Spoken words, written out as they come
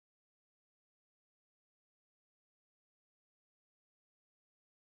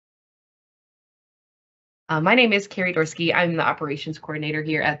My name is Carrie Dorsky. I'm the operations coordinator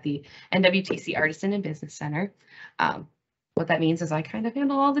here at the NWTC Artisan and Business Center. What that means is I kind of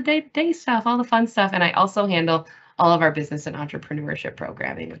handle all the day-to-day stuff, all the fun stuff, and I also handle all of our business and entrepreneurship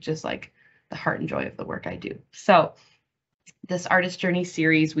programming, which is like the heart and joy of the work I do. So this Artist Journey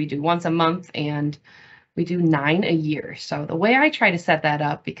series we do once a month, and we do 9 a year. So the way I try to set that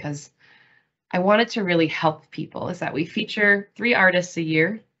up, because I wanted to really help people, is that we feature 3 artists a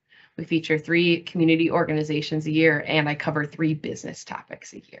year. We feature 3 community organizations a year, and I cover 3 business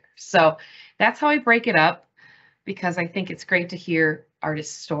topics a year. So that's how I break it up, because I think it's great to hear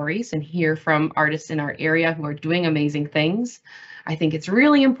artist stories and hear from artists in our area who are doing amazing things. I think it's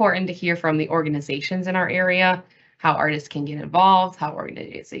really important to hear from the organizations in our area, how artists can get involved, how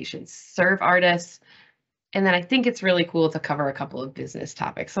organizations serve artists. And then I think it's really cool to cover a couple of business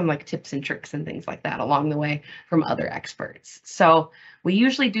topics, some like tips and tricks and things like that along the way from other experts. So we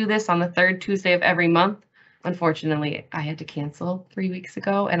usually do this on the 3rd Tuesday of every month. Unfortunately, I had to cancel 3 weeks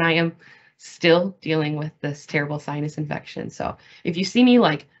ago, and I am still dealing with this terrible sinus infection. So if you see me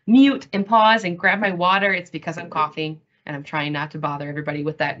like mute and pause and grab my water, it's because I'm coughing and I'm trying not to bother everybody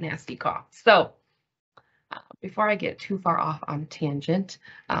with that nasty cough. So before I get too far off on a tangent,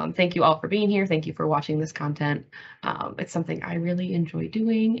 thank you all for being here. Thank you for watching this content. It's something I really enjoy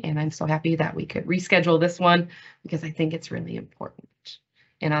doing, and I'm so happy that we could reschedule this one because I think it's really important.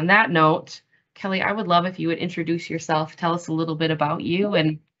 And on that note, Kelly, I would love if you would introduce yourself, tell us a little bit about you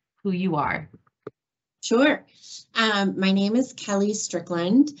and who you are. Sure. My name is Kelly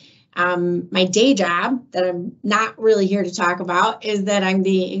Strickland. My day job that I'm not really here to talk about is that I'm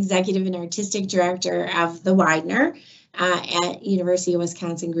the executive and artistic director of the Widener at University of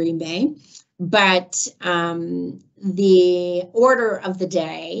Wisconsin-Green Bay. But the order of the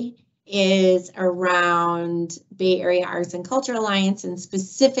day is around Bay Area Arts and Culture Alliance, and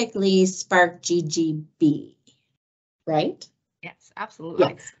specifically SparkGGB, right? Yes, absolutely.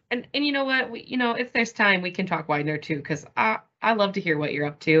 Yes. And you know what, if there's time, we can talk Widener too, because I love to hear what you're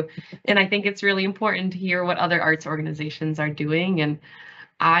up to. And I think it's really important to hear what other arts organizations are doing. And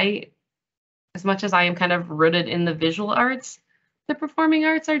as much as I am kind of rooted in the visual arts, the performing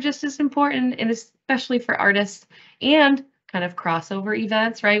arts are just as important, and especially for artists and kind of crossover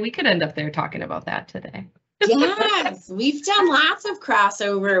events, right? We could end up there talking about that today. Yes, we've done lots of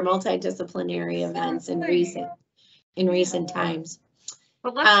crossover multidisciplinary events in recent times.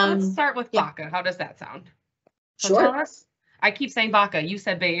 But let's start with BAACA. How does that sound? So sure. Tell us. I keep saying BAACA. You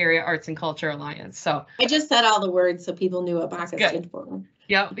said Bay Area Arts and Culture Alliance. So I just said all the words so people knew what BAACA stood for.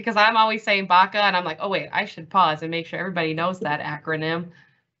 Yeah, because I'm always saying BAACA, and I'm like, oh wait, I should pause and make sure everybody knows that acronym.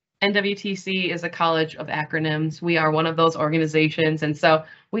 NWTC is a college of acronyms. We are one of those organizations, and so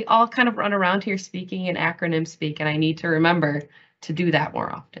we all kind of run around here speaking in acronym speak, and I need to remember to do that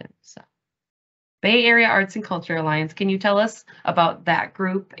more often. So Bay Area Arts and Culture Alliance, can you tell us about that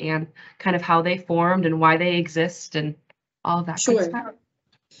group and kind of how they formed and why they exist and all of that? Sure.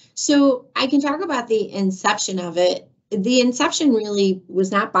 So I can talk about the inception of it. The inception really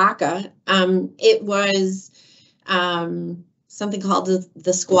was not BAACA. It was something called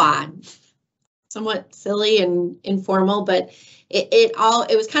the Squad. Somewhat silly and informal, but it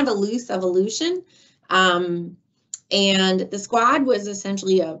was kind of a loose evolution. And the Squad was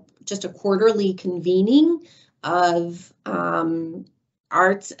essentially just a quarterly convening of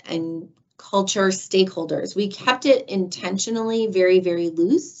arts and culture stakeholders. We kept it intentionally very, very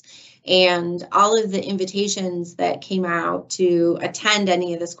loose, and all of the invitations that came out to attend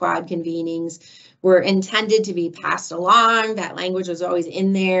any of the Squad convenings were intended to be passed along. That language was always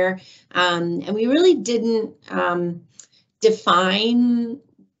in there, and we really didn't define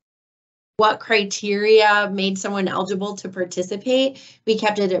what criteria made someone eligible to participate. We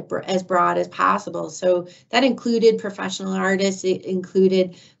kept it as broad as possible. So that included professional artists, it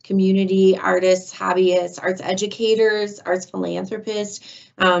included community artists, hobbyists, arts educators, arts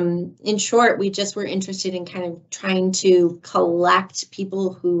philanthropists. In short, we just were interested in kind of trying to collect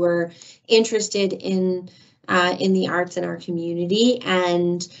people who were interested in the arts in our community.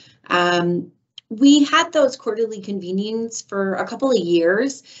 And we had those quarterly convenings for a couple of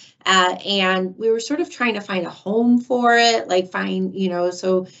years. And we were sort of trying to find a home for it,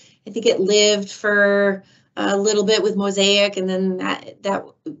 so I think it lived for a little bit with Mosaic, and then that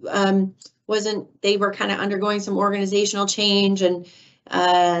wasn't, they were kind of undergoing some organizational change, and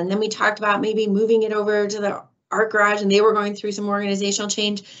then we talked about maybe moving it over to the Art Garage, and they were going through some organizational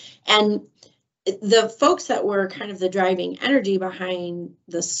change. And the folks that were kind of the driving energy behind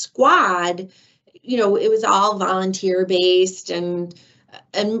the Squad, it was all volunteer based, and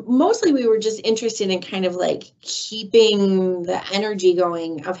and mostly we were just interested in kind of like keeping the energy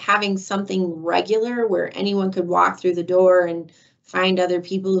going of having something regular where anyone could walk through the door and find other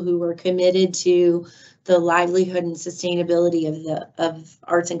people who were committed to the livelihood and sustainability of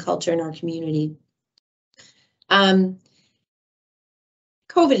arts and culture in our community.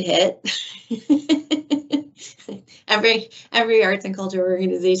 COVID hit. every arts and culture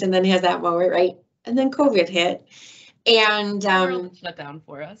organization then has that moment, right? And then COVID hit. And the world shut down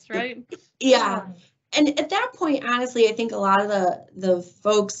for us, right? Yeah. And at that point, honestly, I think a lot of the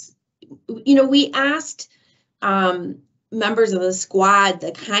folks, you know, we asked members of the squad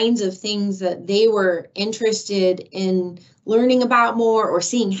the kinds of things that they were interested in learning about more or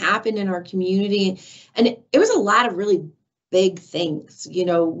seeing happen in our community. And it was a lot of really big things, you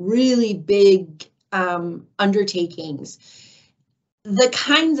know, really big undertakings. The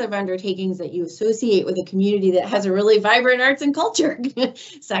kinds of undertakings that you associate with a community that has a really vibrant arts and culture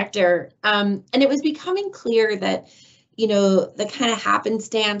sector. And it was becoming clear that, you know, the kind of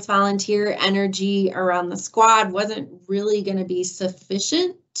happenstance volunteer energy around the squad wasn't really going to be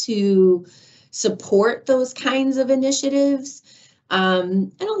sufficient to support those kinds of initiatives.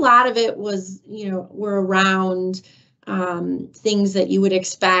 And a lot of it was, you know, were around things that you would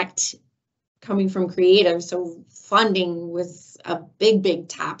expect coming from creatives. So funding was a big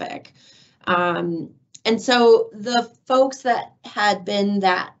topic. And so the folks that had been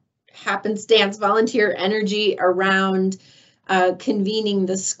that happenstance volunteer energy around convening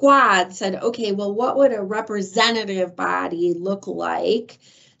the squad said, okay, well, what would a representative body look like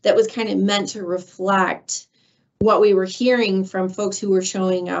that was kind of meant to reflect what we were hearing from folks who were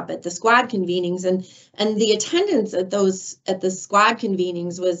showing up at the squad convenings, and the attendance at the squad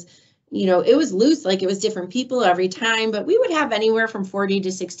convenings was, you know, it was loose, like it was different people every time, but we would have anywhere from 40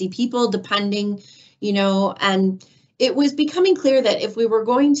 to 60 people depending, you know, and it was becoming clear that if we were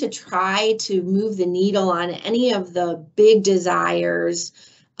going to try to move the needle on any of the big desires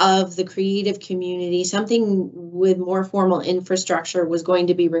of the creative community, something with more formal infrastructure was going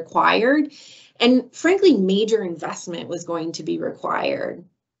to be required. And frankly, major investment was going to be required.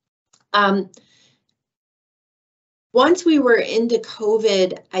 Once we were into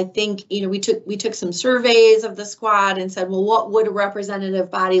COVID, I think, you know, we took some surveys of the squad and said, well, what would a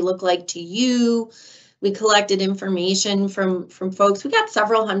representative body look like to you? We collected information from folks. We got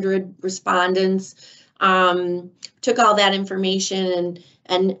several hundred respondents, took all that information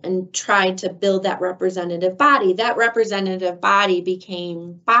and tried to build that representative body. That representative body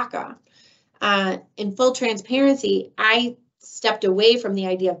became BAACA. In full transparency, I stepped away from the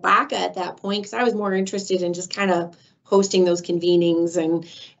idea of BAACA at that point because I was more interested in just kind of hosting those convenings and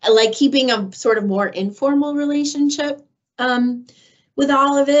like keeping a sort of more informal relationship with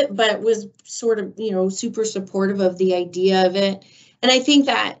all of it, but was sort of, you know, super supportive of the idea of it. And I think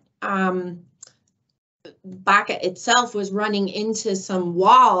that BAACA itself was running into some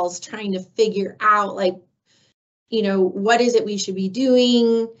walls trying to figure out, like, you know, what is it we should be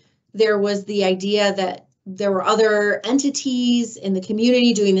doing? There was the idea that there were other entities in the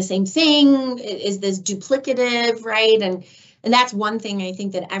community doing the same thing. Is this duplicative, right? And that's one thing I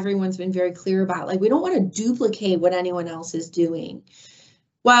think that everyone's been very clear about. Like, we don't want to duplicate what anyone else is doing.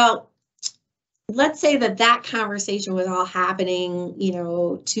 Well, let's say that conversation was all happening, you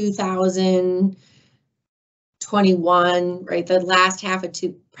know, 2021, right? The last half of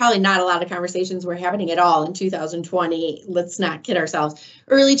probably not a lot of conversations were happening at all in 2020. Let's not kid ourselves.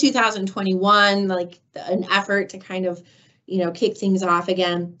 Early 2021, like an effort to kind of, you know, kick things off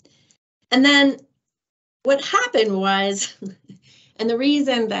again. And then what happened was, and the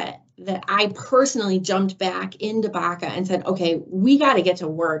reason that I personally jumped back into BAACA and said, okay, we got to get to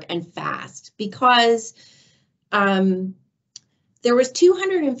work and fast, because there was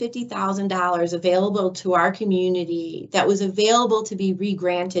 $250,000 available to our community that was available to be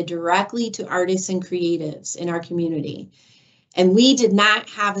re-granted directly to artists and creatives in our community. And we did not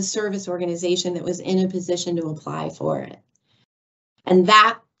have a service organization that was in a position to apply for it. And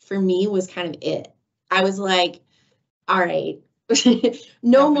that, for me, was kind of it. I was like, all right,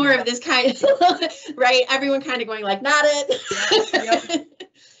 no more of this kind of, right? Everyone kind of going like, not it.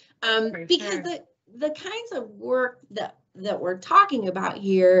 Yep. Because the kinds of work that we're talking about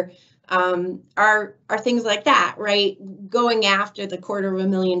here are things like that, right? Going after the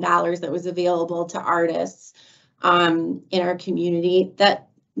 $250,000 that was available to artists in our community that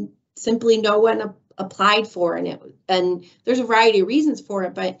simply no one applied for, and there's a variety of reasons for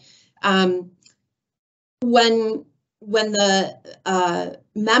it, but when the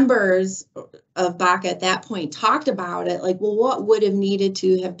members of BAACA at that point talked about it, like, well, what would have needed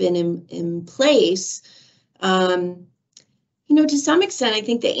to have been in place? To some extent, I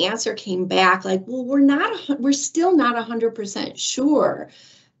think the answer came back like, well, we're still not 100% sure.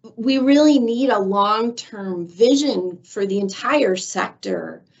 We really need a long-term vision for the entire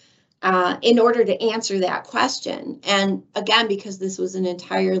sector in order to answer that question. And again, because this was an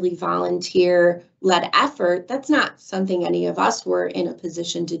entirely volunteer-led effort, that's not something any of us were in a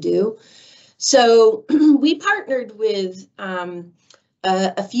position to do. So we partnered with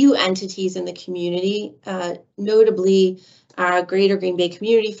a few entities in the community, notably Greater Green Bay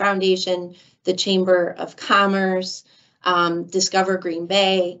Community Foundation, the Chamber of Commerce, Discover Green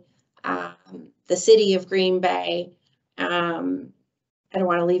Bay, the City of Green Bay. I don't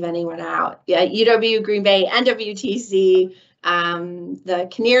want to leave anyone out. Yeah, UW Green Bay, NWTC, the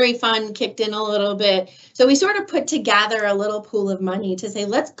Canary Fund kicked in a little bit. So we sort of put together a little pool of money to say,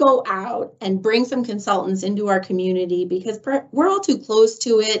 let's go out and bring some consultants into our community because we're all too close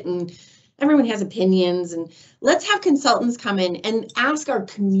to it and everyone has opinions, and let's have consultants come in and ask our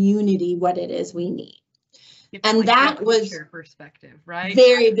community what it is we need. And like that was perspective, right?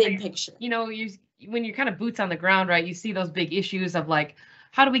 Very big picture. When you're kind of boots on the ground, right, you see those big issues of like,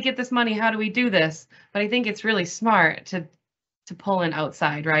 how do we get this money? How do we do this? But I think it's really smart to pull in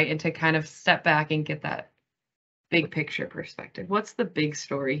outside, right, and to kind of step back and get that big picture perspective. What's the big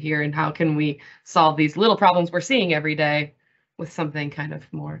story here, and how can we solve these little problems we're seeing every day with something kind of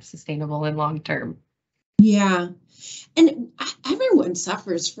more sustainable and long term? Yeah, and everyone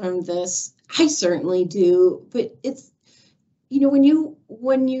suffers from this. I certainly do, but it's, when you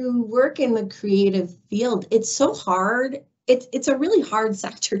work in the creative field, it's so hard. It's a really hard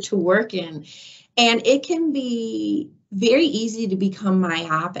sector to work in, and it can be very easy to become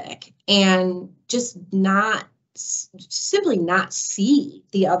myopic and just simply not see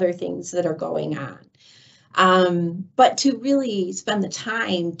the other things that are going on. But to really spend the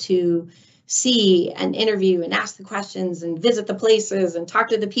time to see and interview and ask the questions and visit the places and talk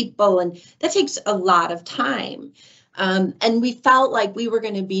to the people, and that takes a lot of time. And we felt like we were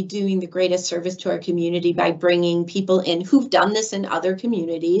going to be doing the greatest service to our community by bringing people in who've done this in other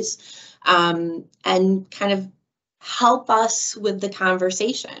communities, and kind of help us with the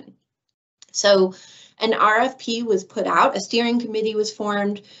conversation. So an RFP was put out, a steering committee was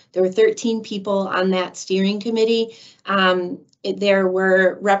formed. There were 13 people on that steering committee. There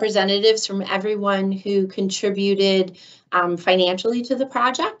were representatives from everyone who contributed financially to the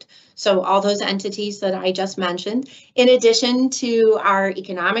project. So all those entities that I just mentioned, in addition to our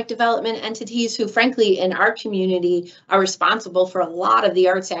economic development entities who frankly in our community are responsible for a lot of the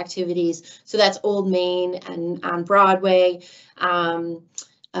arts activities. So that's Old Main and on Broadway. Who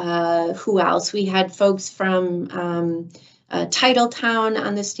else? We had folks from Titletown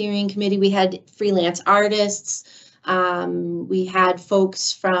on the steering committee. We had freelance artists. We had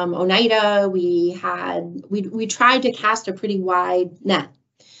folks from Oneida. We tried to cast a pretty wide net.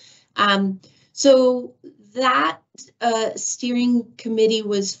 So that steering committee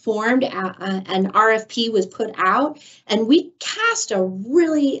was formed, an RFP was put out, and we cast a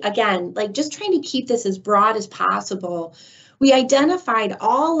really, again, like just trying to keep this as broad as possible. We identified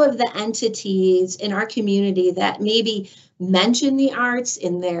all of the entities in our community that maybe mention the arts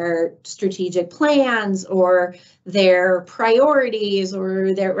in their strategic plans or their priorities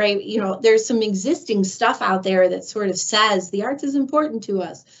or their, right, there's some existing stuff out there that sort of says the arts is important to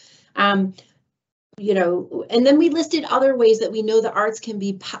us. And then we listed other ways that we know the arts can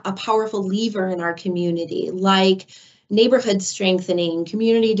be a powerful lever in our community, like neighborhood strengthening,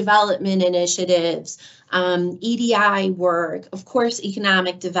 community development initiatives, EDI work, of course,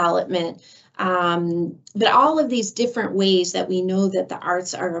 economic development, but all of these different ways that we know that the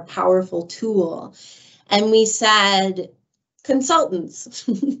arts are a powerful tool. And we said, consultants,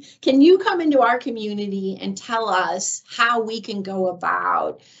 can you come into our community and tell us how we can go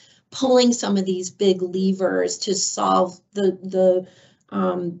about pulling some of these big levers to solve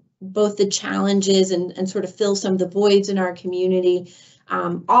both the challenges and sort of fill some of the voids in our community,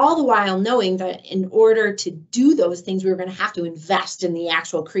 all the while knowing that in order to do those things, we were going to have to invest in the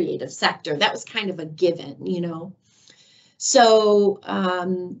actual creative sector. That was kind of a given, So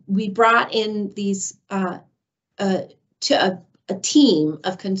we brought in these to a team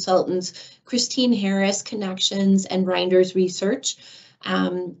of consultants, Christine Harris, Connections, and Reinders Research.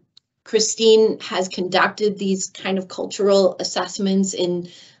 Christine has conducted these kind of cultural assessments in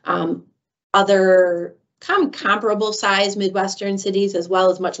other comparable size Midwestern cities, as well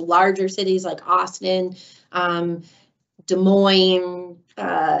as much larger cities like Austin, Des Moines,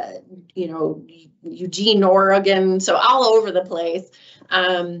 Eugene, Oregon, so all over the place.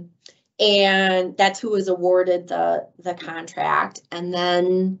 And that's who was awarded the contract. And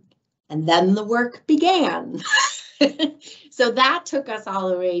then the work began. So that took us all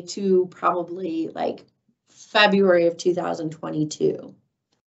the way to probably like February of 2022.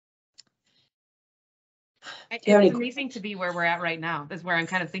 It's amazing to be where we're at right now. Is where I'm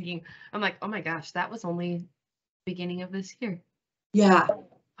kind of thinking, I'm like, oh my gosh, that was only beginning of this year. Yeah.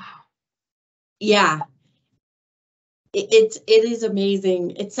 Wow. Yeah. It is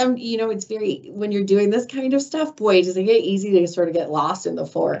amazing. It's it's very, when you're doing this kind of stuff, boy, does it get easy to sort of get lost in the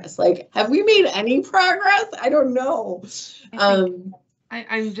forest. Like, have we made any progress? I don't know.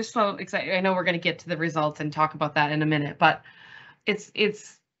 I'm just so excited. I know we're going to get to the results and talk about that in a minute, but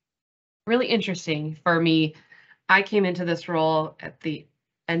it's really interesting for me. I came into this role at the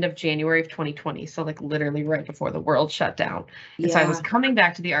end of January of 2020, so like literally right before the world shut down. And so I was coming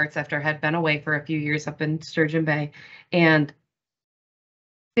back to the arts after I had been away for a few years up in Sturgeon Bay, and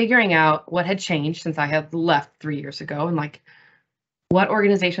figuring out what had changed since I had left 3 years ago, and like what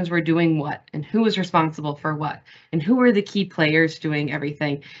organizations were doing what and who was responsible for what and who were the key players doing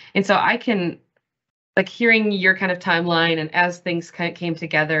everything. And so I can, like, hearing your kind of timeline and as things kind of came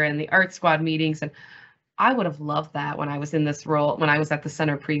together and the art squad meetings, and I would have loved that when I was in this role, when I was at the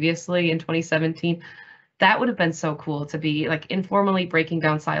center previously in 2017. That would have been so cool to be like informally breaking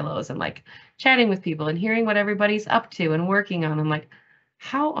down silos and like chatting with people and hearing what everybody's up to and working on. And like,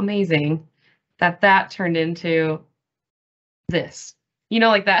 how amazing that turned into this,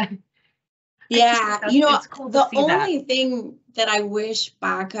 like that. Yeah, it's cool the only thing that I wish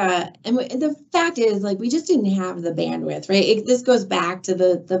BAACA, and the fact is, like, we just didn't have the bandwidth, right? This goes back to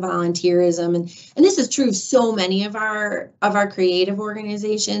the volunteerism, and this is true of so many of our creative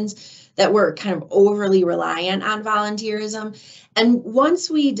organizations, that we're kind of overly reliant on volunteerism. And once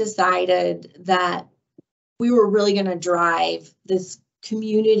we decided that we were really going to drive this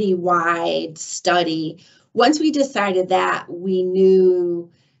community-wide study, once we decided that, we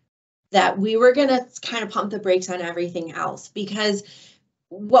knew that we were going to kind of pump the brakes on everything else, because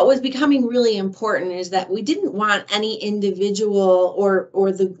what was becoming really important is that we didn't want any individual or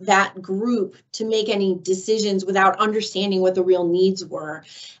that group to make any decisions without understanding what the real needs were.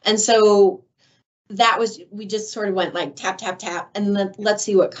 And so we just sort of went like tap, tap, tap, and then let's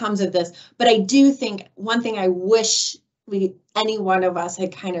see what comes of this. But I do think one thing I wish any one of us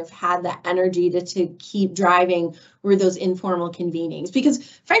had kind of had that energy to keep driving were those informal convenings,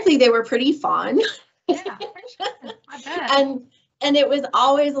 because frankly, they were pretty fun. Yeah, I bet. And it was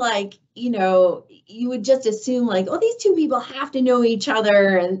always like, you would just assume like, oh, these two people have to know each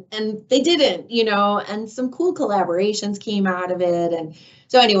other, and they didn't, and some cool collaborations came out of it. And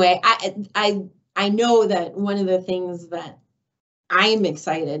so anyway, I know that one of the things that I'm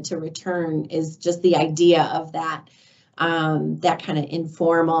excited to return is just the idea of that kind of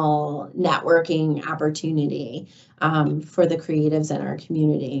informal networking opportunity for the creatives in our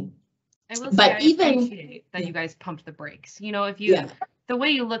community. I will say, I appreciate that you guys pumped the brakes. If the way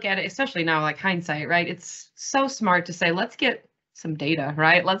you look at it, especially now, like hindsight, right? It's so smart to say, let's get some data,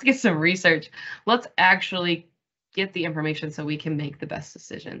 right? Let's get some research. Let's actually get the information so we can make the best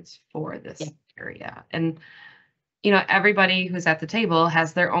decisions for this area. And everybody who's at the table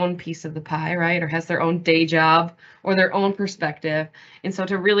has their own piece of the pie, right? Or has their own day job or their own perspective. And so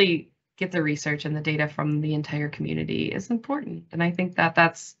to really get the research and the data from the entire community is important. And I think that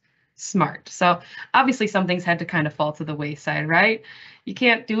that's smart. So obviously some things had to kind of fall to the wayside, right? You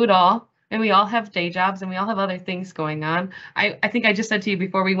can't do it all. And we all have day jobs and we all have other things going on. I think I just said to you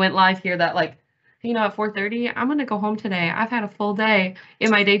before we went live here that like, at 4:30, I'm going to go home today. I've had a full day in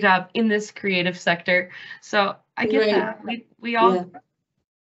my day job in this creative sector. So I get that. We all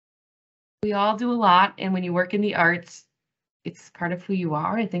do a lot. And when you work in the arts, it's part of who you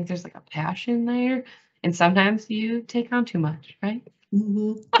are. I think there's like a passion there. And sometimes you take on too much, right?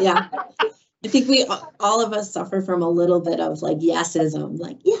 Mm-hmm. Yeah. I think all of us suffer from a little bit of like yesism,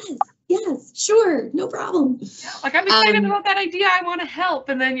 like, yes, sure, no problem. Yeah, like I'm excited about that idea. I want to help.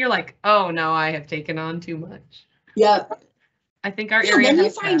 And then you're like, oh no, I have taken on too much. Yeah. I think our area. Then you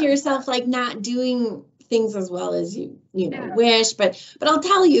find yourself like not doing things as well as you wish. But I'll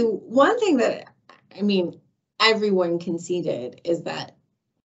tell you one thing that everyone conceded is that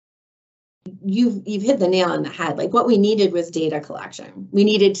you've hit the nail on the head. Like what we needed was data collection. We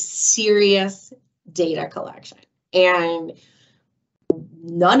needed serious data collection, and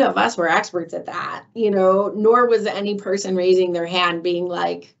none of us were experts at that, nor was any person raising their hand being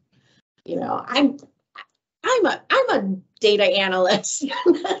like, I'm a data analyst.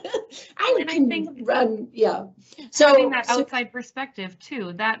 I think run. So having that outside perspective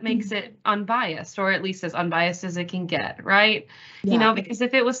too, that makes it unbiased, or at least as unbiased as it can get, right? Because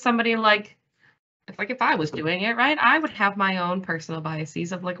if it was somebody like if I was doing it, right, I would have my own personal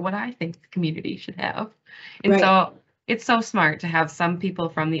biases of like what I think the community should have. And so it's so smart to have some people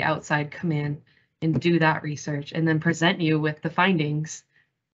from the outside come in and do that research and then present you with the findings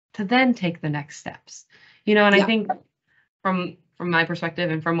to then take the next steps. And I think from my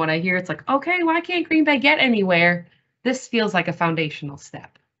perspective and from what I hear, it's like, okay, why can't Green Bay get anywhere? This feels like a foundational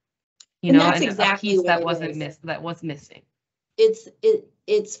step. And that's exactly a piece that was missing.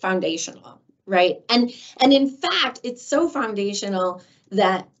 It's foundational, right? And in fact, it's so foundational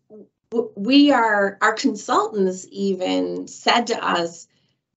that our consultants even said to us,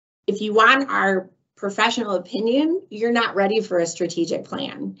 if you want our professional opinion, you're not ready for a strategic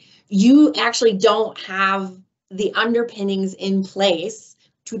plan. You actually don't have the underpinnings in place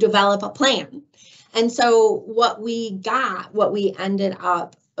to develop a plan. And so what we ended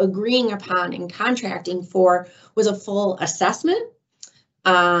up agreeing upon and contracting for was a full assessment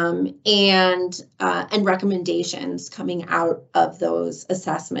and recommendations coming out of those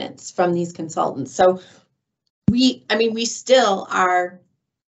assessments from these consultants. So we still are,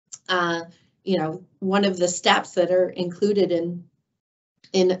 one of the steps that are included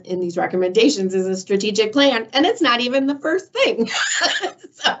in these recommendations is a strategic plan, and it's not even the first thing.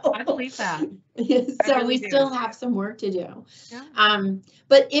 So I believe that. So really we still have some work to do. Yeah.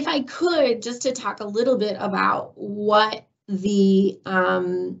 But if I could, just to talk a little bit about what the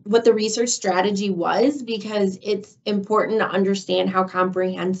research strategy was, because it's important to understand how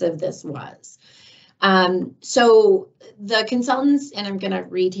comprehensive this was. So the consultants, and I'm going to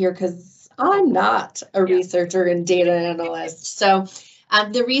read here because I'm not a researcher and data analyst. So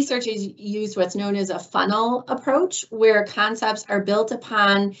the researchers used what's known as a funnel approach, where concepts are built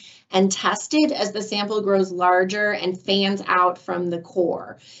upon and tested as the sample grows larger and fans out from the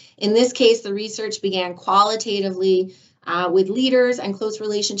core. In this case, the research began qualitatively with leaders and close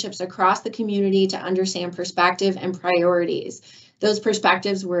relationships across the community to understand perspective and priorities. Those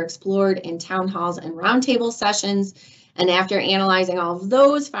perspectives were explored in town halls and roundtable sessions. And after analyzing all of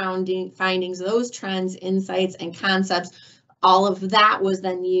those findings, those trends, insights, and concepts, all of that was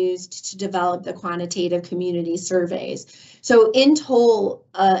then used to develop the quantitative community surveys. So in total,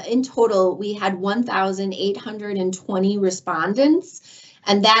 we had 1,820 respondents,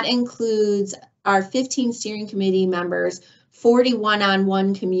 and that includes our 15 steering committee members, 40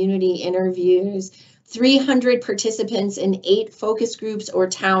 one-on-one community interviews, 300 participants in 8 focus groups or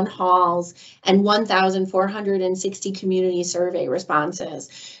town halls, and 1,460 community survey responses.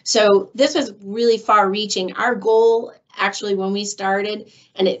 So this was really far-reaching. Our goal, actually, when we started,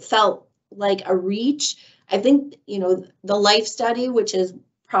 and it felt like a reach, I think, the life study, which is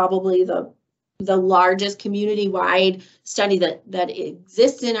probably the largest community-wide study that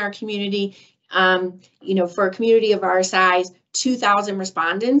exists in our community, for a community of our size, 2,000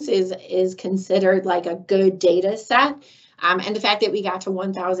 respondents is considered like a good data set. And the fact that we got to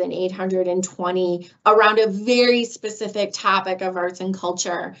 1,820 around a very specific topic of arts and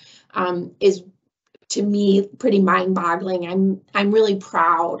culture is, to me, pretty mind-boggling. I'm really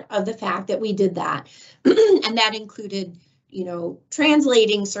proud of the fact that we did that. And that included,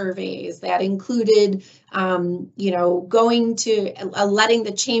 translating surveys, that included, going to letting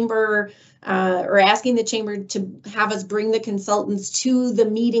the chamber or asking the chamber to have us bring the consultants to the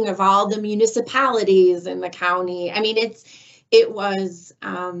meeting of all the municipalities in the county. I mean, it was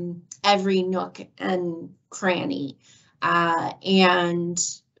every nook and cranny, and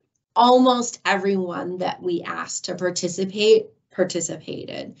almost everyone that we asked to participated,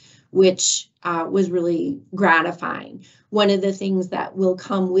 which was really gratifying. One of the things that will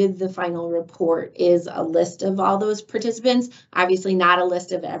come with the final report is a list of all those participants. Obviously not a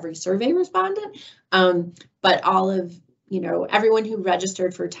list of every survey respondent, but all of, everyone who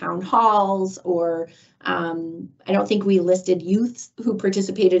registered for town halls, or I don't think we listed youths who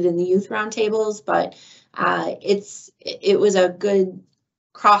participated in the youth roundtables, but it was a good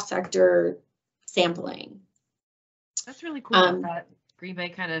cross-sector sampling. That's really cool that Green Bay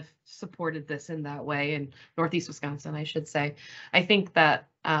kind of supported this in that way, and Northeast Wisconsin, I should say. I think that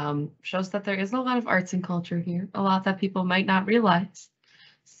shows that there is a lot of arts and culture here, a lot that people might not realize.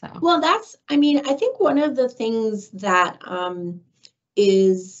 So, well, I think one of the things that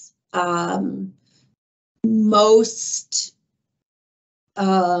is most,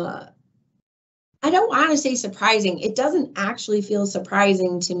 I don't want to say surprising. It doesn't actually feel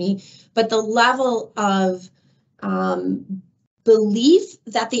surprising to me, but the level of belief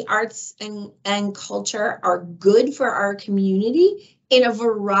that the arts and culture are good for our community in a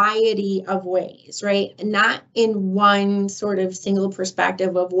variety of ways, right? Not in one sort of single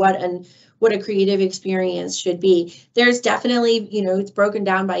perspective of what a creative experience should be. There's definitely, it's broken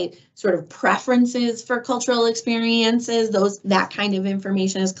down by sort of preferences for cultural experiences. That kind of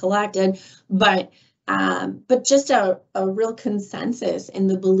information is collected, but just a real consensus in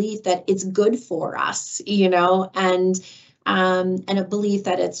the belief that it's good for us, and a belief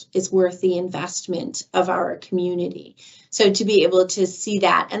that it's worth the investment of our community. So to be able to see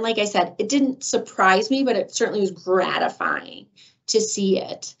that, and like I said, it didn't surprise me, but it certainly was gratifying to see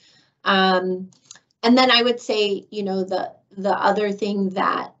it. And then I would say, the other thing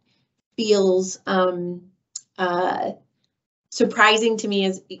that feels surprising to me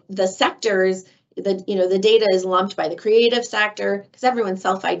is the sectors. The data is lumped by the creative sector because everyone's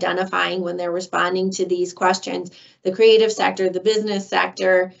self-identifying when they're responding to these questions. The creative sector, the business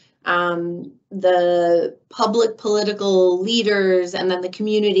sector, the public political leaders, and then the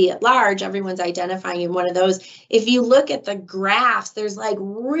community at large, everyone's identifying in one of those. If you look at the graphs, there's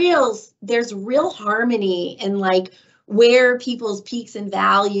real harmony in like where people's peaks and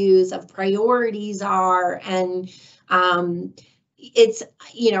values of priorities are, and it's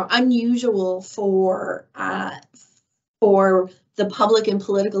unusual for the public and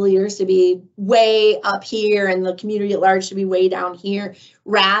political leaders to be way up here and the community at large to be way down here.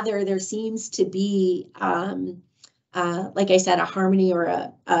 Rather, there seems to be, like I said, a harmony or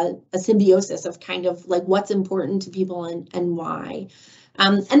a symbiosis of kind of like what's important to people and why.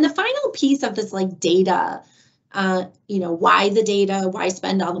 And the final piece of this like data, why the data, why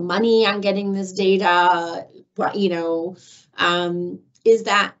spend all the money on getting this data, is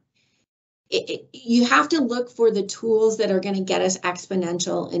that you have to look for the tools that are going to get us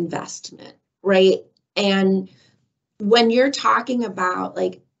exponential investment, right? And when you're talking about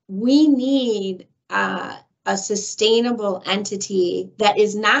like, we need a sustainable entity that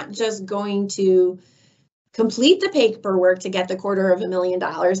is not just going to complete the paperwork to get the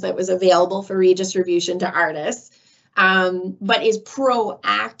 $250,000 that was available for redistribution to artists, but is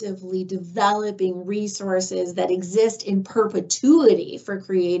proactively developing resources that exist in perpetuity for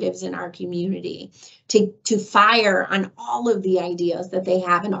creatives in our community to fire on all of the ideas that they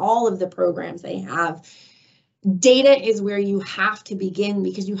have and all of the programs they have. Data is where you have to begin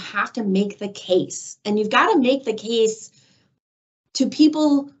because you have to make the case, and you've got to make the case to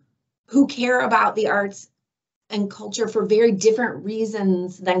people who care about the arts and culture for very different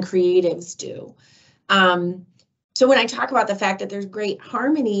reasons than creatives do. So when I talk about the fact that there's great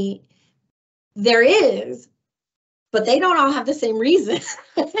harmony, there is, but they don't all have the same reason.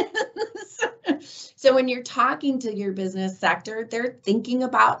 So when you're talking to your business sector, they're thinking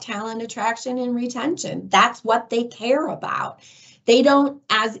about talent attraction and retention. That's what they care about. They don't,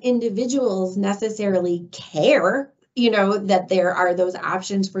 as individuals, necessarily care, that there are those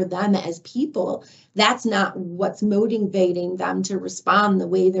options for them as people. That's not what's motivating them to respond the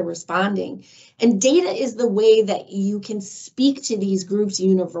way they're responding. And data is the way that you can speak to these groups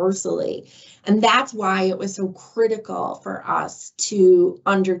universally. And that's why it was so critical for us to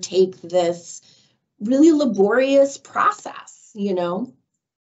undertake this really laborious process, Yeah,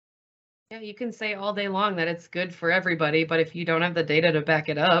 you can say all day long that it's good for everybody, but if you don't have the data to back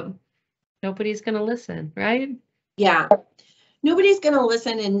it up, nobody's going to listen, right? Yeah, nobody's going to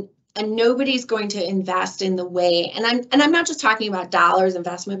listen, and nobody's going to invest in the way. And I'm not just talking about dollars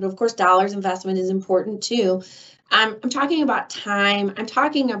investment, but of course dollars investment is important too. I'm talking about time. I'm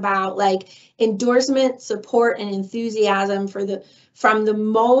talking about like endorsement, support, and enthusiasm from the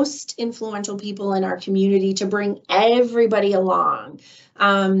most influential people in our community to bring everybody along.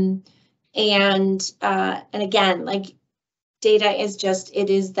 And again, like data is just,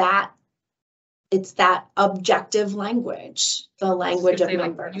 it's that objective language, the language of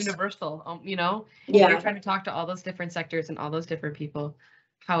numbers. Universal, Yeah. You're trying to talk to all those different sectors and all those different people.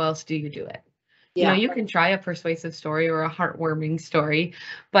 How else do you do it? Yeah. You can try a persuasive story or a heartwarming story,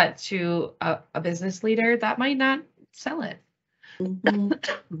 but to a business leader, that might not sell it. Mm-hmm.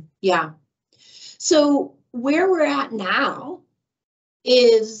 Yeah. So where we're at now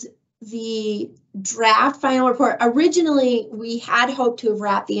is the draft final report. Originally, we had hoped to have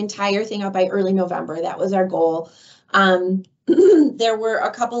wrapped the entire thing up by early November. That was our goal. There were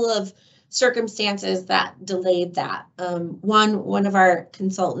a couple of circumstances that delayed that. One of our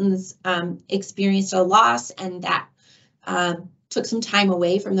consultants experienced a loss, and that took some time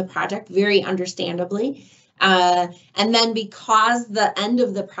away from the project, very understandably. And then because the end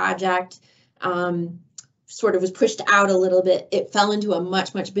of the project sort of was pushed out a little bit, it fell into a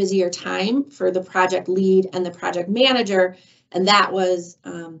much, much busier time for the project lead and the project manager. And that was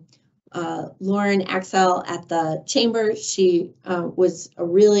Lauren Axel at the chamber. She was a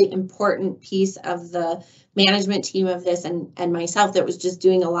really important piece of the management team of this, and myself that was just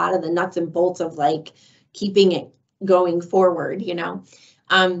doing a lot of the nuts and bolts of like keeping it going forward, you know.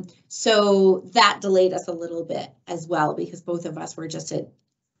 So that delayed us a little bit as well, because both of us were just at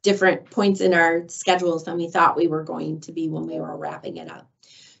different points in our schedules than we thought we were going to be when we were wrapping it up.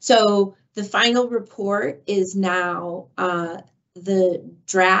 So the final report is now, the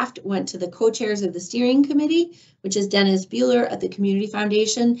draft went to the co-chairs of the steering committee, which is Dennis Bueller at the Community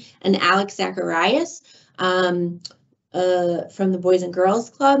Foundation and Alex Zacharias from the Boys and Girls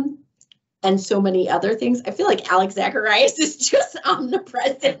Club, and so many other things. I feel like Alex Zacharias is just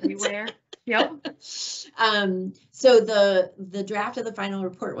omnipresent everywhere. Yep. So the draft of the final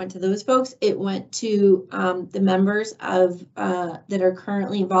report went to those folks. It went to the members of that are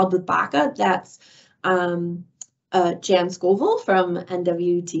currently involved with BAACA. That's Jan Scoville from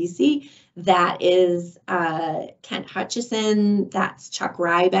NWTC. That is Kent Hutchison. That's Chuck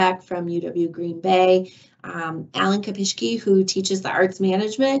Ryback from UW Green Bay. Alan Kapishke, who teaches the arts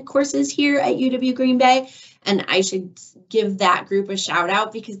management courses here at UW Green Bay. And I should give that group a shout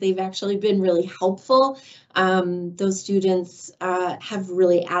out because they've actually been really helpful. Those students have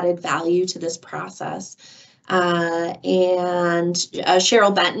really added value to this process. And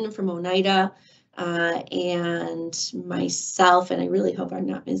Cheryl Benton from Oneida, and myself, and I really hope I'm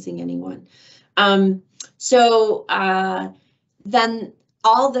not missing anyone. Then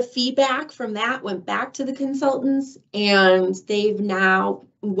all the feedback from that went back to the consultants, and they've now,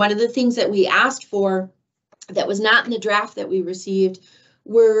 one of the things that we asked for that was not in the draft that we received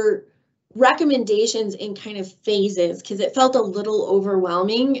were recommendations in kind of phases, because it felt a little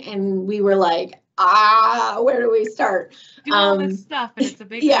overwhelming, and we were like, where do we start? Do all this stuff, and it's a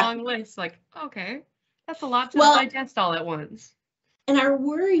big long list. Like, okay, that's a lot to digest all at once. And our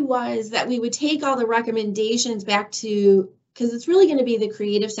worry was that we would take all the recommendations back to, because it's really going to be the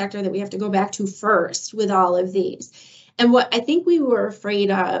creative sector that we have to go back to first with all of these. And what I think we were afraid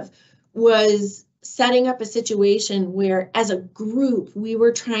of was setting up a situation where, as a group, we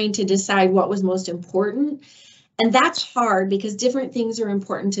were trying to decide what was most important. And that's hard because different things are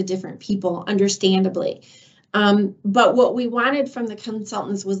important to different people, understandably. But what we wanted from the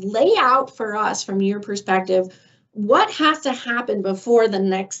consultants was lay out for us, from your perspective, what has to happen before the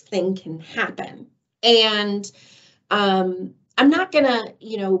next thing can happen. And I'm not going to,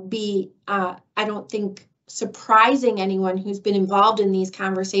 be, I don't think, surprising anyone who's been involved in these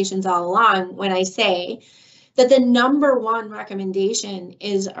conversations all along when I say that the number one recommendation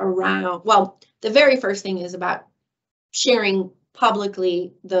is around, well, the very first thing is about sharing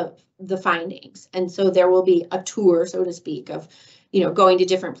publicly the findings. And so there will be a tour, so to speak, of, going to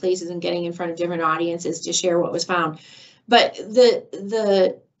different places and getting in front of different audiences to share what was found. But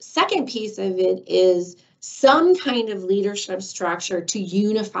the second piece of it is some kind of leadership structure to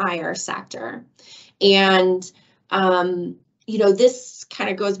unify our sector. And, this kind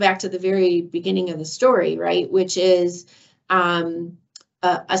of goes back to the very beginning of the story, right? Which is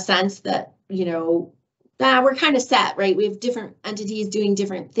a sense that, we're kind of set, right? We have different entities doing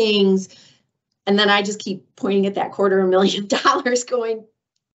different things. And then I just keep pointing at that $250,000 going,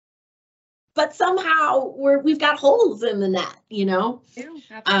 but somehow we've got holes in the net, Yeah,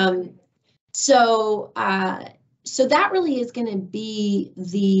 absolutely. So that really is going to be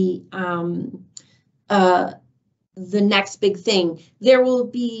the next big thing. There will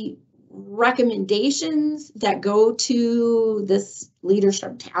be recommendations that go to this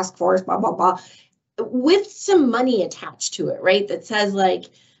leadership task force, blah, blah, blah, with some money attached to it, right? That says like,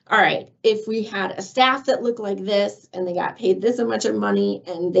 all right, if we had a staff that looked like this and they got paid this much of money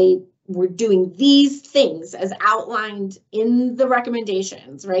and they were doing these things as outlined in the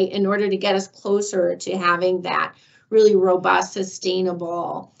recommendations, right, in order to get us closer to having that really robust,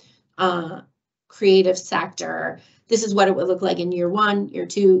 sustainable, creative sector. This is what it would look like in year 1, year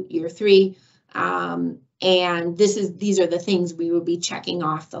 2, year 3. And these are the things we would be checking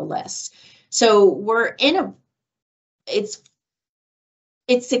off the list. So we're in it's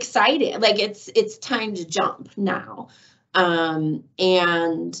exciting. Like it's time to jump now.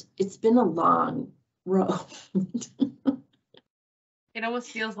 And it's been a long road. It almost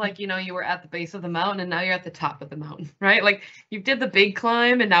feels like, you were at the base of the mountain and now you're at the top of the mountain, right? Like you did the big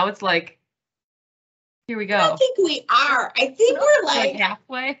climb and now it's like, here we go. I think we are. I think we're like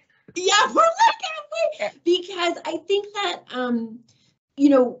halfway. Yeah, we're like halfway. Because I think that,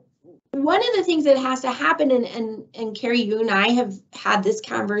 one of the things that has to happen, and Carrie, you and I have had this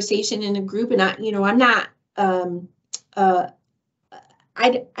conversation in a group, and I'm not, I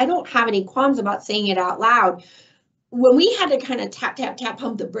don't have any qualms about saying it out loud. when we had to kind of tap,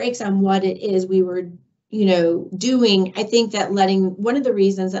 pump the brakes on what it is we were, doing, I think that one of the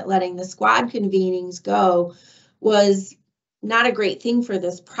reasons that letting the squad convenings go was not a great thing for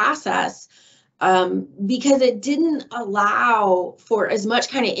this process, because it didn't allow for as much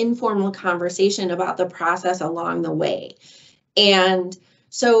kind of informal conversation about the process along the way. And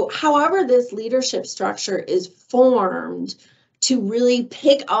so however this leadership structure is formed to really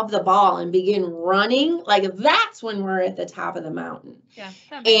pick up the ball and begin running, like that's when we're at the top of the mountain. Yeah.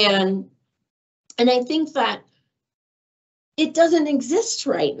 And I think that it doesn't exist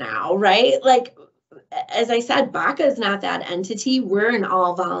right now, right? Like, as I said, BAACA is not that entity. We're an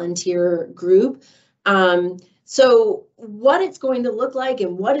all volunteer group. So what it's going to look like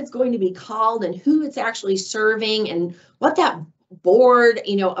and what it's going to be called and who it's actually serving and what that board,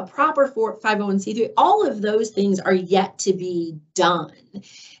 a proper 501c3, all of those things are yet to be done.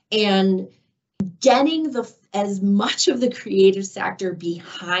 And getting as much of the creative sector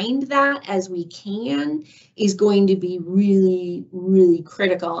behind that as we can is going to be really, really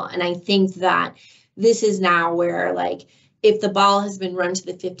critical. And I think that this is now where, like, if the ball has been run to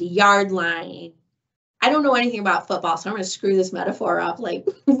the 50-yard line, I don't know anything about football, so I'm going to screw this metaphor up like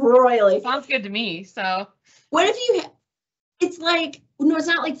royally. Sounds good to me. So what if it's like, no, it's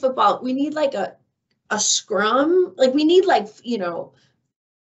not like football. We need like a scrum. Like we need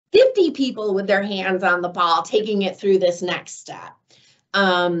 50 people with their hands on the ball, taking it through this next step.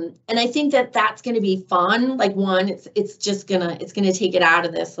 And I think that that's going to be fun. Like one, it's going to take it out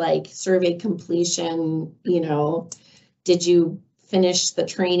of this like survey completion, did you finish the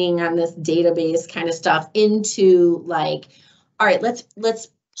training on this database kind of stuff into like, all right, let's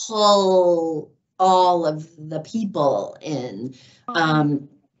pull all of the people in. I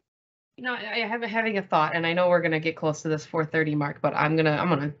have having a thought, and I know we're going to get close to this 4:30 mark, but I'm going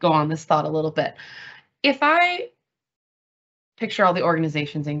to go on this thought a little bit. If I picture all the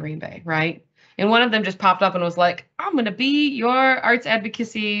organizations in Green Bay, right? And one of them just popped up and was like, I'm going to be your arts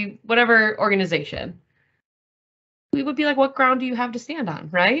advocacy, whatever organization. We would be like, what ground do you have to stand on,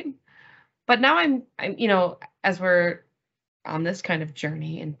 right? But now I'm as we're on this kind of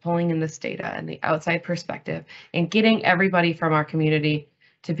journey and pulling in this data and the outside perspective and getting everybody from our community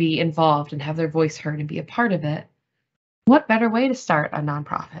to be involved and have their voice heard and be a part of it, what better way to start a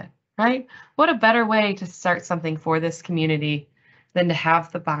nonprofit, right? What a better way to start something for this community than to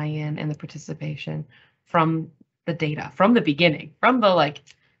have the buy-in and the participation from the data, from the beginning, from the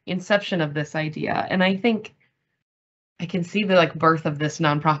inception of this idea. And I think I can see the birth of this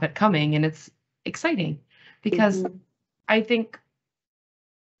nonprofit coming, and it's exciting because I think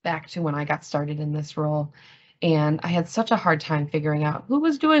back to when I got started in this role, and I had such a hard time figuring out who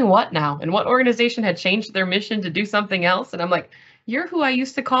was doing what now and what organization had changed their mission to do something else. And I'm like, you're who I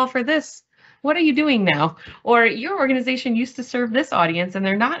used to call for this. What are you doing now? Or your organization used to serve this audience and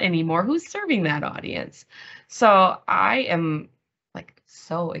they're not anymore. Who's serving that audience? So I am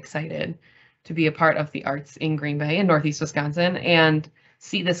so excited to be a part of the arts in Green Bay and Northeast Wisconsin and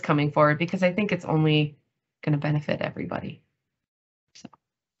see this coming forward, because I think it's only going to benefit everybody. So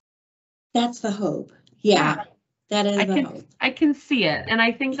that's the hope. Yeah. That is the hope. I can see it. And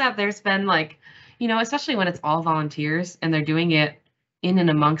I think that there's been especially when it's all volunteers and they're doing it in and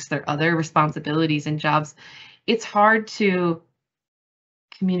amongst their other responsibilities and jobs, it's hard to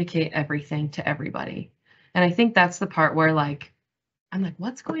communicate everything to everybody. And I think that's the part where I'm like,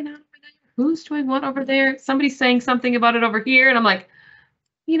 what's going on over there? Who's doing what over there? Somebody's saying something about it over here. And I'm like,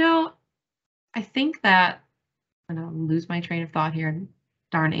 I think that, and I'll lose my train of thought here,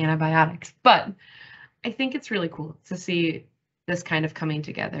 darn antibiotics, but I think it's really cool to see this kind of coming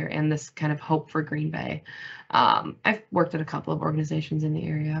together and this kind of hope for Green Bay. I've worked at a couple of organizations in the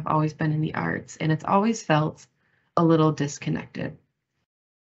area. I've always been in the arts, and it's always felt a little disconnected.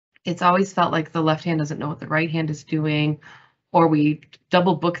 It's always felt like the left hand doesn't know what the right hand is doing, or we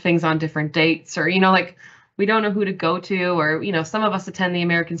double book things on different dates, or, we don't know who to go to, or, some of us attend the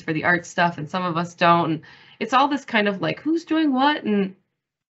Americans for the Arts stuff and some of us don't. And it's all this kind of who's doing what, and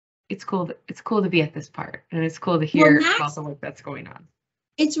it's cool to be at this part, and it's cool to hear about the work that's going on.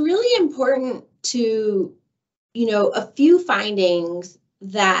 It's really important to, a few findings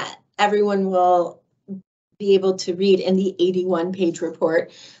that everyone will be able to read in the 81-page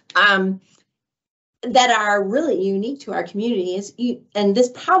report that are really unique to our community. And this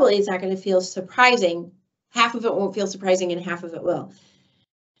probably is not going to feel surprising. Half of it won't feel surprising and half of it will.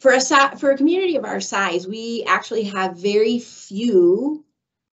 For a community of our size, we actually have very few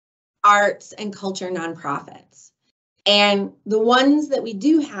arts and culture nonprofits. And the ones that we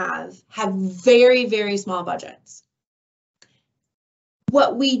do have very, very small budgets.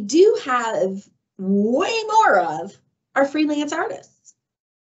 What we do have way more of are freelance artists.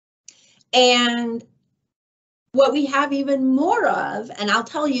 And what we have even more of, and I'll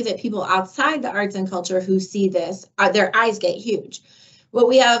tell you that people outside the arts and culture who see this, their eyes get huge. What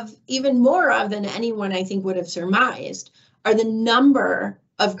we have even more of than anyone I think would have surmised are the number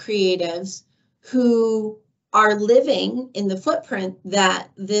of creatives who are living in the footprint that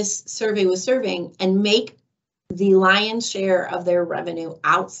this survey was serving and make the lion's share of their revenue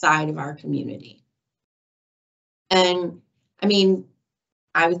outside of our community. And I mean,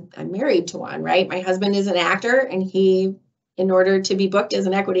 I'm married to one, right? My husband is an actor, and he, in order to be booked as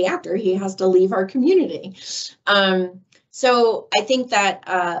an equity actor, he has to leave our community. So I think that,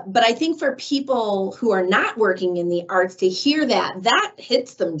 but I think for people who are not working in the arts to hear that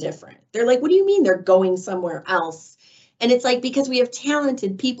hits them different. They're like, what do you mean they're going somewhere else? And it's like, because we have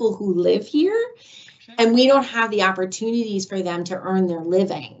talented people who live here, and we don't have the opportunities for them to earn their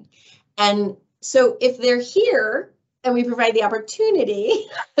living. And so if they're here and we provide the opportunity,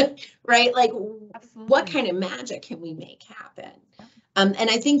 right, like absolutely, what kind of magic can we make happen? And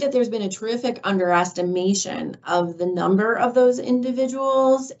I think that there's been a terrific underestimation of the number of those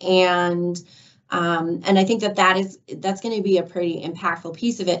individuals, and I think that's going to be a pretty impactful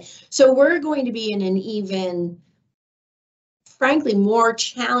piece of it. So we're going to be in an even, frankly, more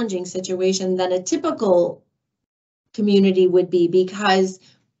challenging situation than a typical community would be, because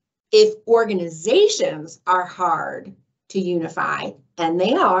if organizations are hard to unify, and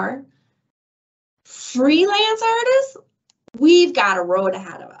they are, freelance artists, we've got a road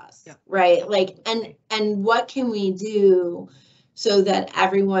ahead of us, yeah, right? Like, and what can we do so that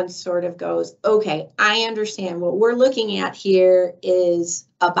everyone sort of goes, okay, I understand what we're looking at here is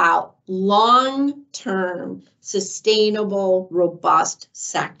about long-term, sustainable, robust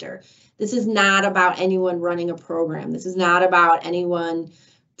sector. This is not about anyone running a program. This is not about anyone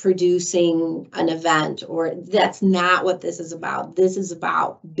producing an event, or that's not what this is about. This is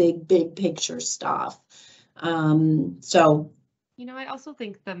about big picture stuff. So, you know, I also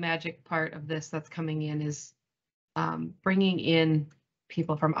think the magic part of this that's coming in is bringing in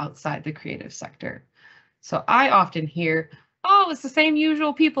people from outside the creative sector. So I often hear, oh, it's the same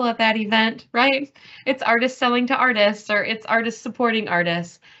usual people at that event, right? It's artists selling to artists, or it's artists supporting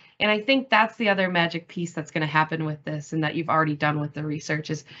artists. And I think that's the other magic piece that's going to happen with this, and that you've already done with the research,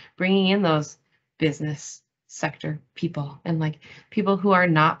 is bringing in those business sector people, and like people who are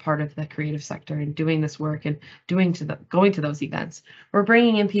not part of the creative sector and doing this work and going to those events. We're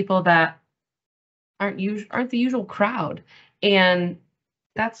bringing in people that aren't the usual crowd, and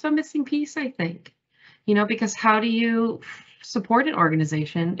that's a missing piece, I think. You know, because how do you support an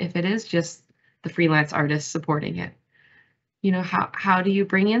organization if it is just the freelance artists supporting it? You know, how do you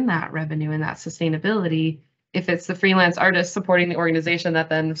bring in that revenue and that sustainability if it's the freelance artist supporting the organization that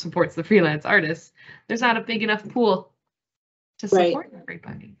then supports the freelance artists? There's not a big enough pool to support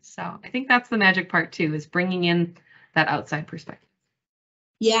everybody. So I think that's the magic part too, is bringing in that outside perspective.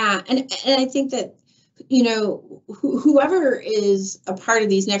 Yeah, and I think that, you know, whoever is a part of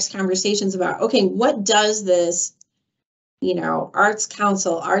these next conversations about, okay, what does this, you know, arts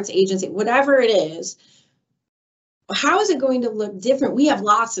council, arts agency, whatever it is, how is it going to look different? We have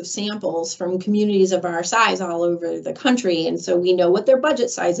lots of samples from communities of our size all over the country. And so we know what their budget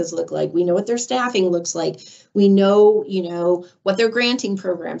sizes look like. We know what their staffing looks like. We know, you know, what their granting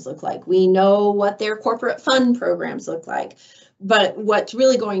programs look like. We know what their corporate fund programs look like. But what's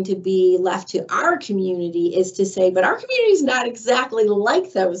really going to be left to our community is to say, but our community is not exactly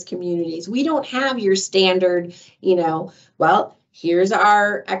like those communities. We don't have your standard, you know, well, here's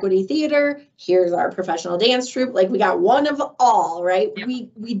our equity theater, here's our professional dance troupe. Like, we got one of all, right? Yep.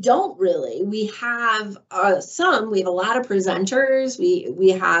 We don't really. We have we have a lot of presenters. We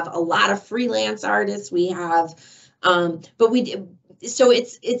have a lot of freelance artists. We have, so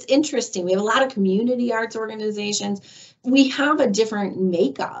it's interesting. We have a lot of community arts organizations. We have a different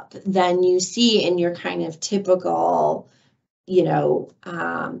makeup than you see in your kind of typical, you know,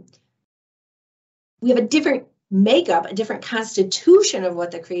 we have a different makeup, a different constitution of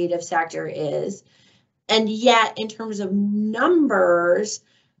what the creative sector is. And yet, in terms of numbers,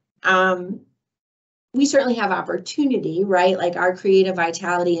 we certainly have opportunity, right? Like, our creative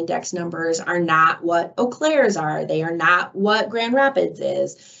vitality index numbers are not what Eau Claire's are. They are not what Grand Rapids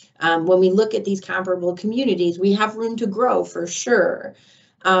is. When we look at these comparable communities, we have room to grow for sure.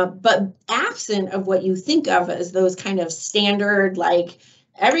 But absent of what you think of as those kind of standard, like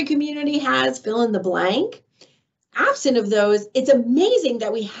every community has fill in the blank, absent of those, it's amazing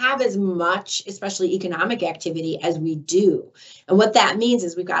that we have as much, especially economic activity, as we do. And what that means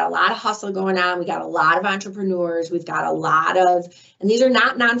is we've got a lot of hustle going on. We got a lot of entrepreneurs. We've got a lot of, and these are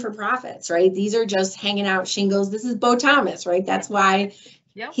not non-for-profits, right? These are just hanging out shingles. This is Bo Thomas, right? That's why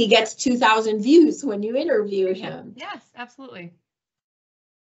he gets 2,000 views when you interview him. Yes, absolutely.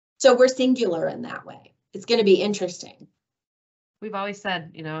 So we're singular in that way. It's going to be interesting. We've always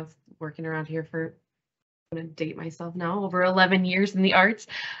said, you know, working around here for, I'm going to date myself now, over 11 years in the arts.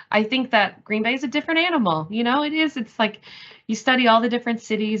 I think that Green Bay is a different animal. You know, it is. It's like you study all the different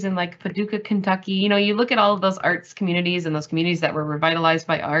cities in like Paducah, Kentucky. You know, you look at all of those arts communities and those communities that were revitalized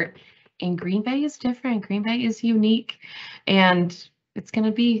by art. And Green Bay is different. Green Bay is unique. And it's going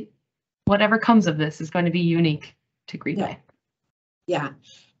to be, whatever comes of this is going to be unique to Green Bay. Yeah.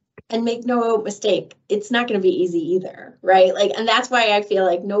 And make no mistake, it's not going to be easy either, right? Like, and that's why I feel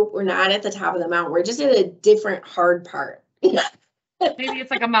like, nope, we're not at the top of the mountain. We're just at a different hard part. Maybe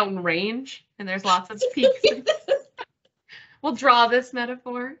it's like a mountain range and there's lots of peaks. We'll draw this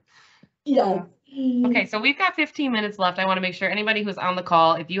metaphor. Yeah. Okay, so we've got 15 minutes left. I want to make sure anybody who's on the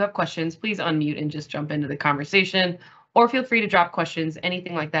call, if you have questions, please unmute and just jump into the conversation, or feel free to drop questions,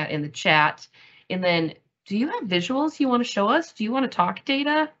 anything like that in the chat. And then, do you have visuals you want to show us? Do you want to talk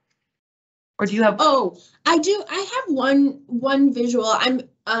data? Or do you have? Oh, I do. I have one visual.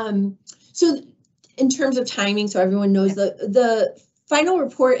 So in terms of timing, so everyone knows, the final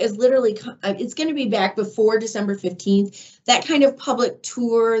report is literally, it's going to be back before December 15th. That kind of public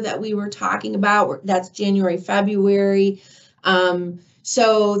tour that we were talking about, that's January, February.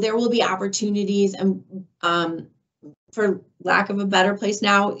 So there will be opportunities, and for lack of a better place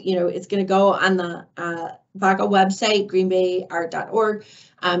now, you know, it's going to go on the BAACA website, greenbayart.org,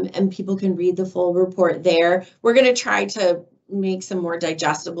 and people can read the full report there. We're going to try to make some more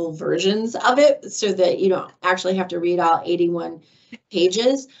digestible versions of it so that you don't actually have to read all 81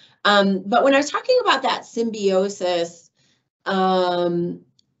 pages. But when I was talking about that symbiosis, I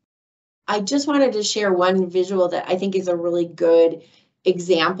just wanted to share one visual that I think is a really good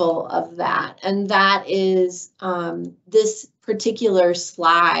example of that. And that is this particular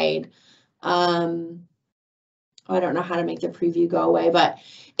slide. I don't know how to make the preview go away, but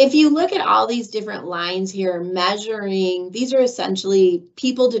if you look at all these different lines here, measuring, these are essentially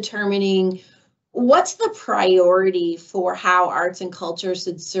people determining what's the priority for how arts and culture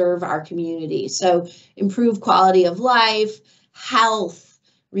should serve our community. So improve quality of life, health,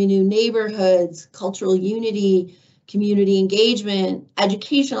 renew neighborhoods, cultural unity, community engagement,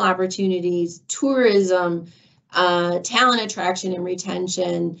 educational opportunities, tourism, talent attraction and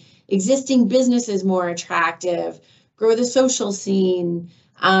retention, existing businesses more attractive, grow the social scene.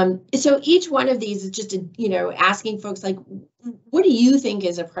 So each one of these is just, asking folks like, what do you think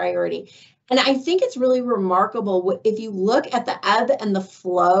is a priority? And I think it's really remarkable if you look at the ebb and the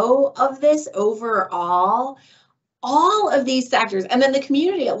flow of this overall, all of these sectors, and then the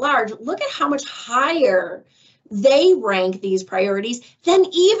community at large, look at how much higher they rank these priorities than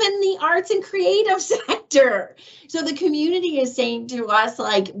even the arts and creative sector. So the community is saying to us,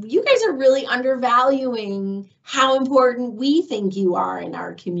 like, you guys are really undervaluing how important we think you are in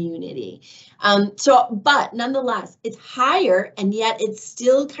our community. But nonetheless, it's higher, and yet it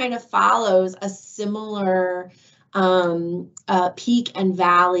still kind of follows a similar peak and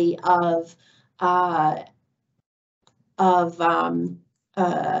valley of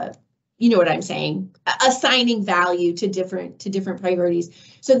you know what I'm saying, assigning value to different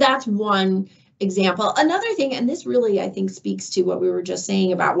priorities. So that's one example. Another thing, and this really, I think, speaks to what we were just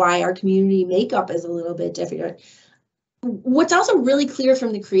saying about why our community makeup is a little bit different. What's also really clear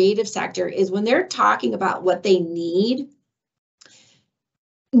from the creative sector is when they're talking about what they need,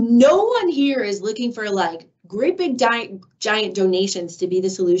 no one here is looking for like great big giant donations to be the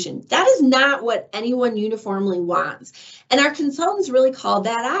solution. That is not what anyone uniformly wants. And our consultants really called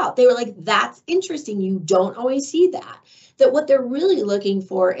that out. They were like, that's interesting. You don't always see that. That what they're really looking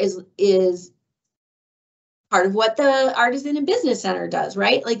for is part of what the Artisan and Business Center does,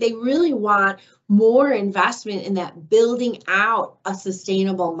 right? Like they really want more investment in that building out a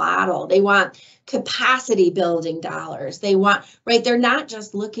sustainable model. They want capacity building dollars. They want, right? They're not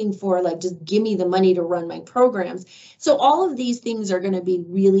just looking for like, just give me the money to run my programs. So all of these things are going to be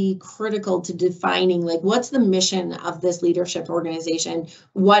really critical to defining like, what's the mission of this leadership organization?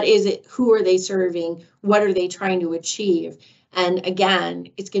 What is it? Who are they serving? What are they trying to achieve? And again,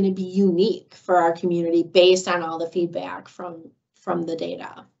 it's going to be unique for our community based on all the feedback from the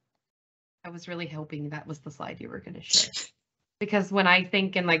data. I was really hoping that was the slide you were going to share, because when I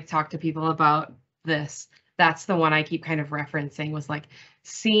think and like talk to people about this, that's the one I keep kind of referencing, was like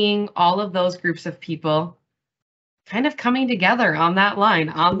seeing all of those groups of people kind of coming together on that line,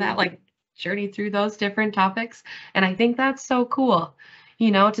 on that like journey through those different topics. And I think that's so cool,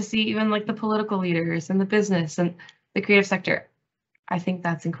 to see even like the political leaders and the business and the creative sector. I think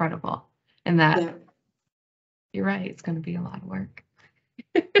that's incredible. And that you're right, it's going to be a lot of work.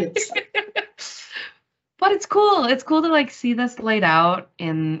 Yes. But it's cool. It's cool to like see this laid out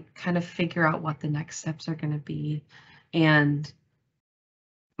and kind of figure out what the next steps are going to be. And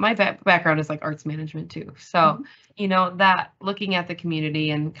my background is like arts management too. So, that looking at the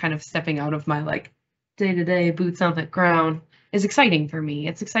community and kind of stepping out of my like day-to-day boots on the ground is exciting for me.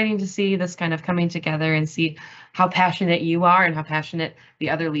 It's exciting to see this kind of coming together and see how passionate you are and how passionate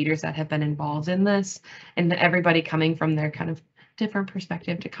the other leaders that have been involved in this, and everybody coming from their kind of different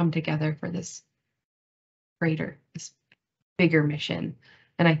perspective to come together for this this bigger mission.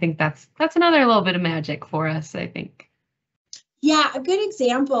 And I think that's another little bit of magic for us, I think. Yeah, a good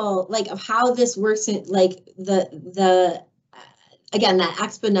example like of how this works in like the again, that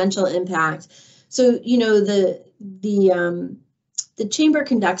exponential impact. So, the chamber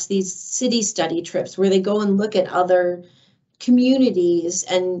conducts these city study trips where they go and look at other communities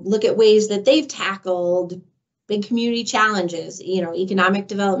and look at ways that they've tackled big community challenges, economic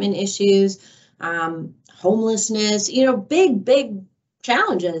development issues, homelessness, big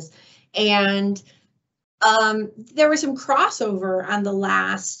challenges. And there was some crossover on the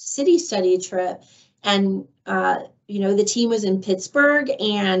last city study trip, and the team was in Pittsburgh,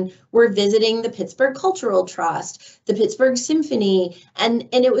 and we're visiting the Pittsburgh Cultural Trust, the Pittsburgh Symphony, and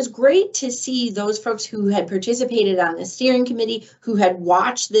it was great to see those folks who had participated on the steering committee, who had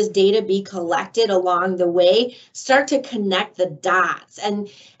watched this data be collected along the way, start to connect the dots. And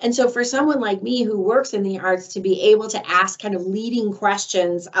so for someone like me who works in the arts to be able to ask kind of leading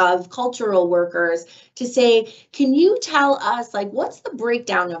questions of cultural workers to say, can you tell us, like, what's the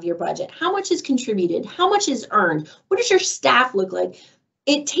breakdown of your budget? How much is contributed? How much is earned? What does your staff look like?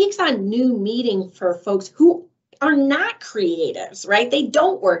 It takes on new meaning for folks who are not creatives, right? They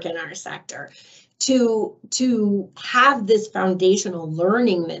don't work in our sector, to have this foundational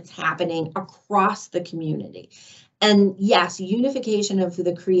learning that's happening across the community. And yes, unification of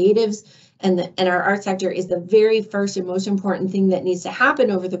the creatives and our art sector is the very first and most important thing that needs to happen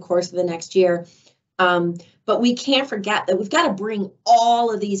over the course of the next year. But we can't forget that we've got to bring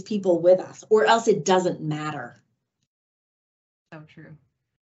all of these people with us, or else it doesn't matter. So true.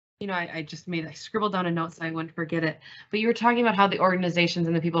 I scribbled down a note so I wouldn't forget it. But you were talking about how the organizations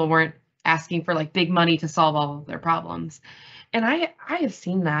and the people weren't asking for like big money to solve all of their problems. And I have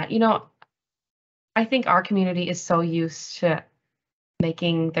seen that. I think our community is so used to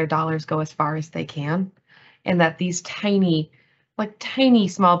making their dollars go as far as they can, and that these tiny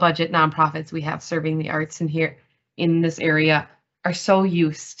small budget nonprofits we have serving the arts in this area are so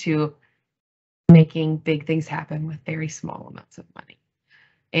used to making big things happen with very small amounts of money.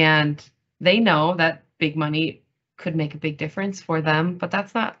 And they know that big money could make a big difference for them, but they're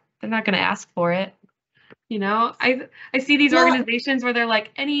not going to ask for it. I see these organizations where they're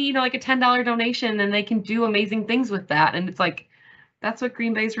like, any, like a $10 donation, and they can do amazing things with that. And it's like, that's what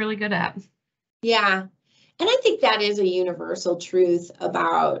Green Bay is really good at. Yeah. And I think that is a universal truth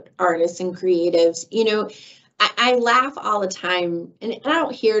about artists and creatives. I laugh all the time, and I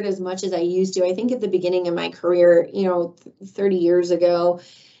don't hear it as much as I used to. I think at the beginning of my career, 30 years ago,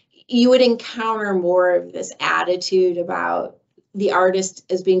 you would encounter more of this attitude about the artist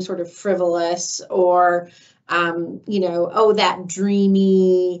as being sort of frivolous, or, that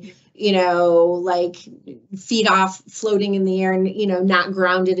dreamy, like feet off floating in the air and, not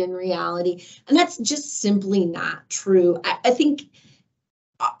grounded in reality. And that's just simply not true. I think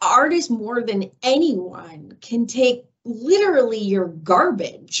artists more than anyone can take literally your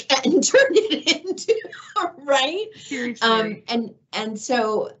garbage and turn it into, right? Seriously. And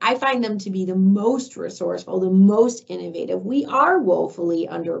so I find them to be the most resourceful, the most innovative. We are woefully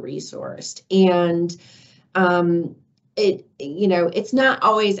under-resourced, and it's not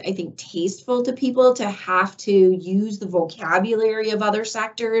always, I think, tasteful to people to have to use the vocabulary of other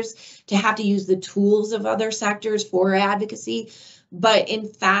sectors, to have to use the tools of other sectors for advocacy. But in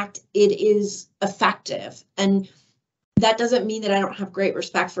fact, it is effective. And that doesn't mean that I don't have great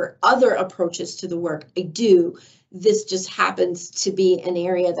respect for other approaches to the work. I do. This just happens to be an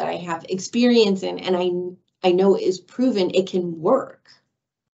area that I have experience in, and I know is proven it can work.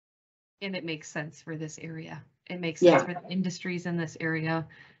 And it makes sense for this area. It makes sense for the industries in this area.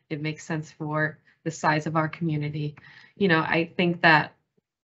 It makes sense for the size of our community. I think that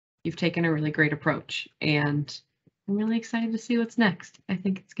you've taken a really great approach, and I'm really excited to see what's next. I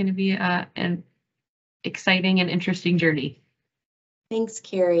think it's going to be an exciting and interesting journey. Thanks,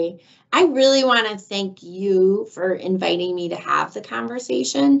 Carrie. I really want to thank you for inviting me to have the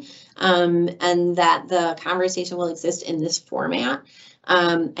conversation, and that the conversation will exist in this format.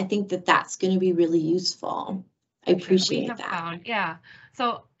 I think that that's going to be really useful. I appreciate that. Yeah.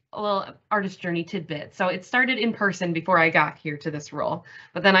 So a little artist journey tidbit. So it started in person before I got here to this role,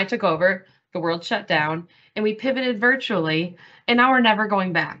 but then I took over, the world shut down, and we pivoted virtually, and now we're never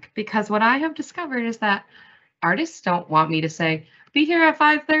going back, because what I have discovered is that artists don't want me to say, be here at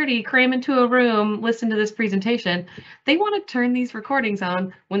 5:30, cram into a room, listen to this presentation. They want to turn these recordings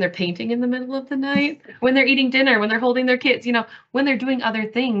on when they're painting in the middle of the night, when they're eating dinner, when they're holding their kids, when they're doing other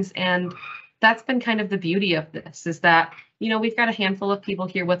things. And that's been kind of the beauty of this, is that, we've got a handful of people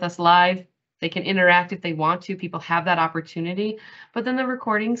here with us live. They can interact if they want to. People have that opportunity. But then the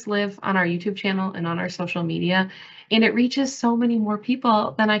recordings live on our YouTube channel and on our social media, and it reaches so many more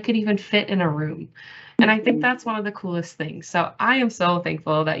people than I could even fit in a room. And I think that's one of the coolest things. So I am so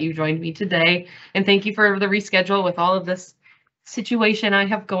thankful that you joined me today. And thank you for the reschedule with all of this situation I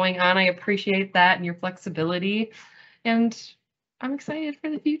have going on. I appreciate that and your flexibility. And I'm excited for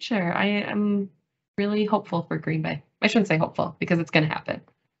the future. I am really hopeful for Green Bay. I shouldn't say hopeful, because it's going to happen.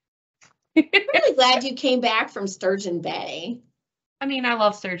 I'm really glad you came back from Sturgeon Bay. I mean, I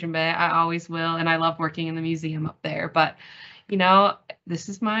love Sturgeon Bay. I always will. And I love working in the museum up there. But this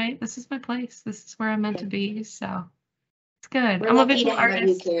is my place. This is where I'm meant to be. So it's good. I'm a visual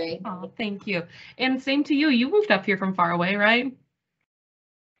artist. Oh, thank you. And same to you. You moved up here from far away, right?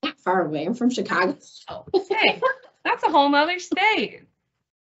 Not far away. I'm from Chicago. Oh, hey, that's a whole nother state.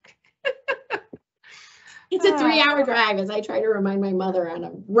 It's a 3-hour drive, as I try to remind my mother on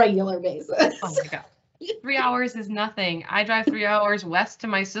a regular basis. Oh my God. 3 hours is nothing. I drive 3 hours west to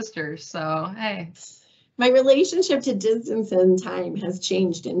my sister's. So, hey. My relationship to distance and time has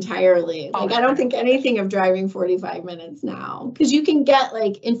changed entirely. Like, I don't think anything of driving 45 minutes now, because you can get,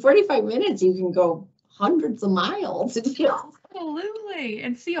 in 45 minutes, you can go hundreds of miles. Absolutely.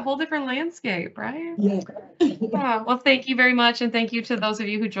 And see a whole different landscape, right? Yeah. Well, thank you very much. And thank you to those of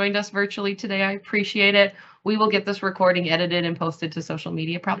you who joined us virtually today. I appreciate it. We will get this recording edited and posted to social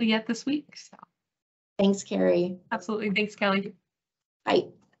media probably yet this week. So. Thanks, Carrie. Absolutely. Thanks, Kelly. Bye.